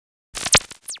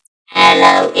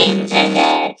Hello,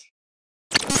 Internet.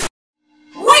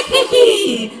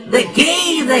 Whee! The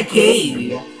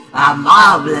key! A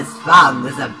marvelous fun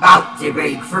is about to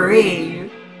break free.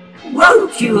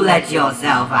 Won't you let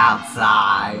yourself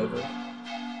outside?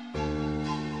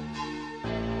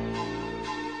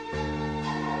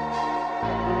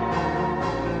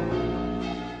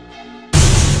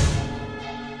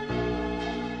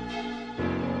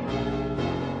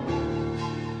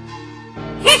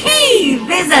 Hee!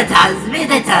 Visitors!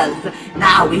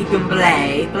 Now we can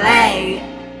play.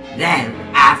 Then,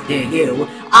 after you,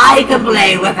 I can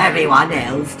play with everyone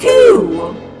else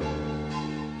too!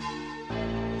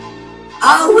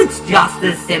 Oh, it's just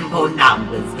a simple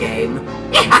numbers game.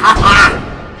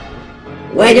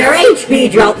 When your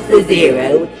HP drops to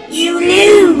 0, you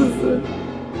lose!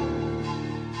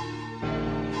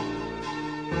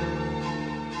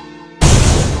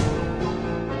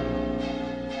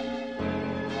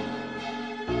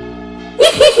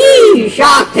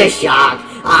 Shark to shark!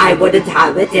 I wouldn't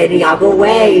have it any other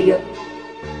way!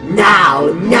 Now,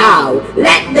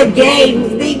 let the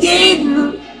games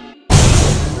begin!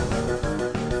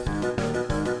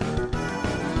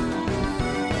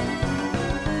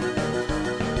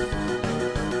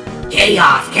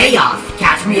 Chaos,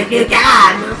 catch me if you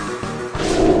can!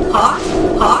 Ha!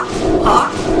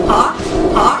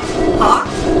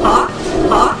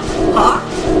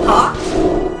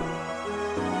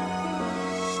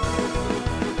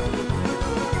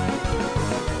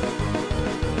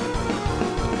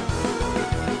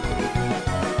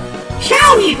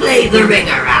 Shall we play the ring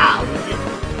around?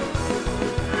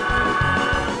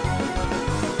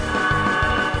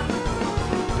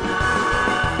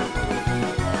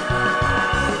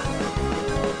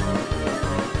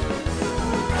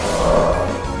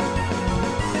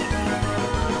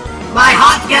 My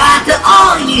heart goes out to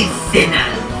all you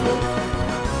sinners!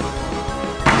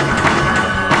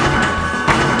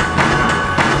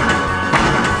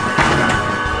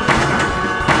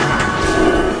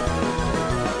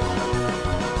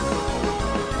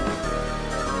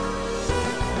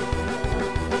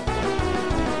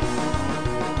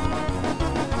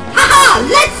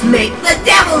 Let's make the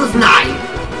devil's knife!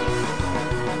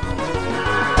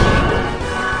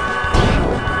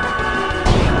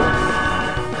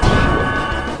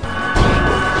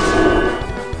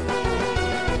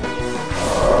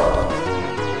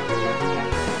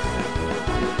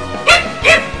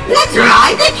 Let's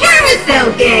ride the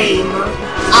carousel game!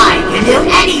 I can do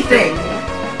anything!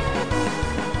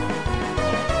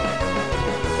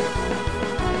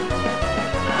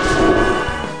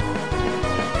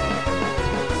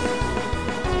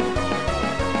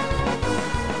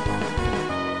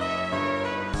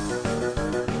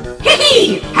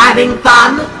 Having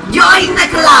fun? Join the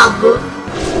club!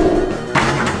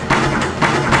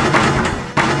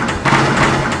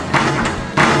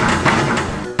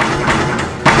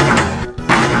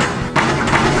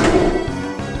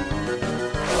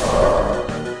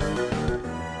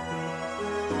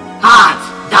 Heart,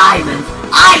 diamond,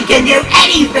 I can do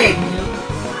anything!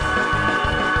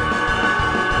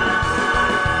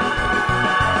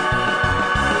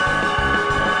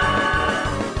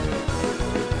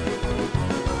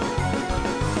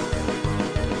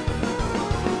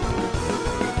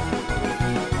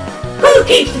 Who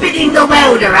keeps spinning the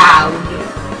world around?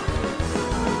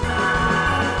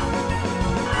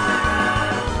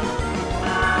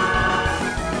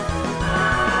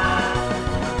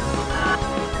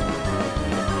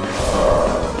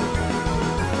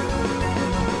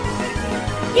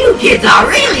 You kids are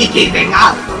really keeping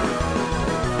up!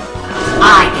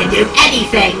 I can do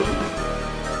anything!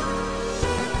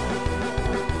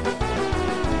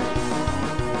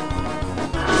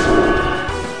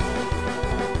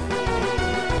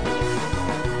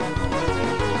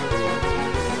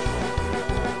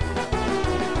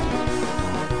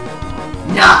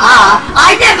 Nuh-uh!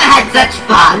 I never had such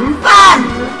fun!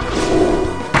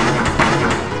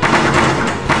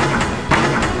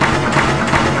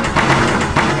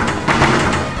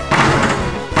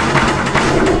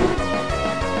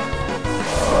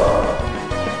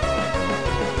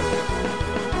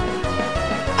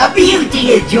 A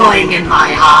beauty is joying in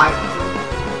my heart!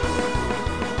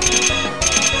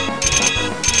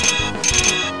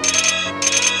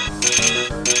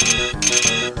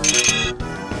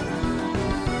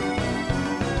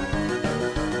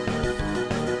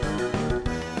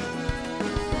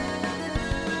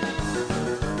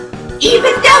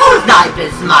 Even Devil's Knife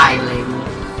is smiling!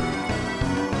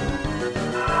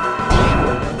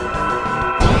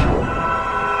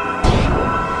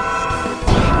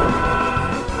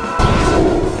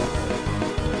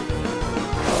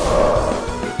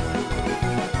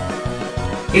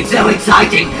 It's so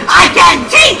exciting, I can't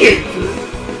take it!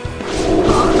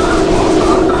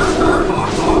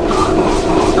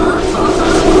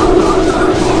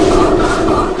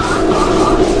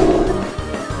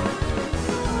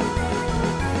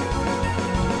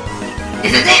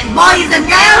 This is it, boys and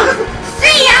girls!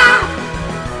 See ya!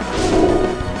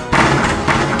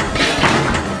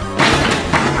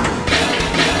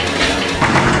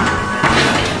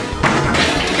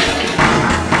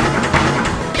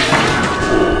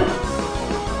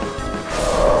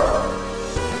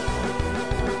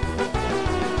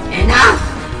 Enough!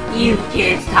 You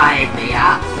kids tired me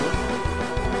up.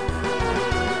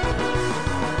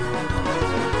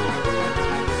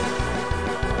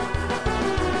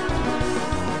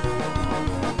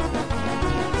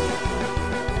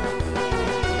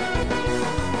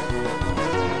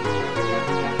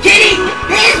 Kidding!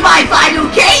 Here's my final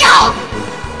chaos!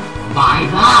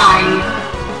 Bye-bye!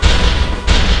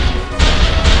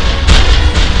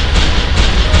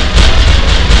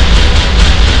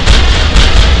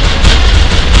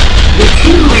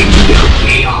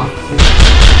 Chaos.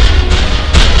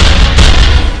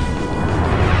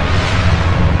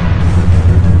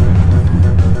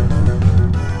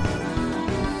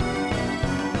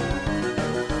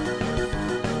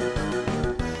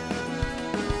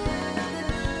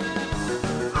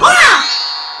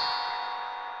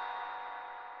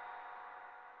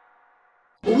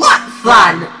 What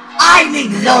fun! I'm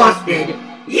exhausted.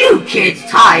 You kids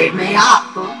tired me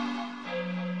up.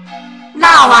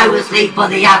 Now I will sleep for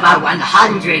the other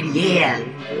 100 years.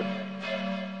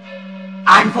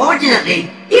 Unfortunately,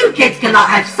 you kids cannot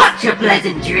have such a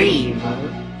pleasant dream.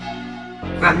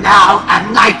 From now,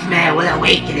 a nightmare will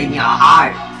awaken in your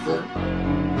hearts.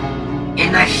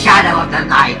 In the shadow of the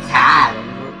night's hand.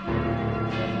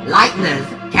 Lightners,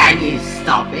 can you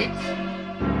stop it?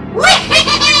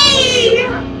 Whee!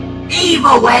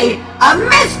 Either way, a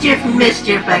mischief,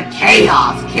 a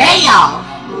chaos.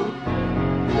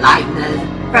 Lightners,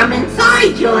 from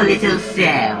inside your little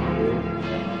cell.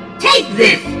 Take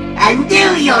this and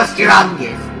do your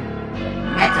strongest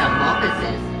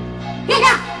metamorphosis.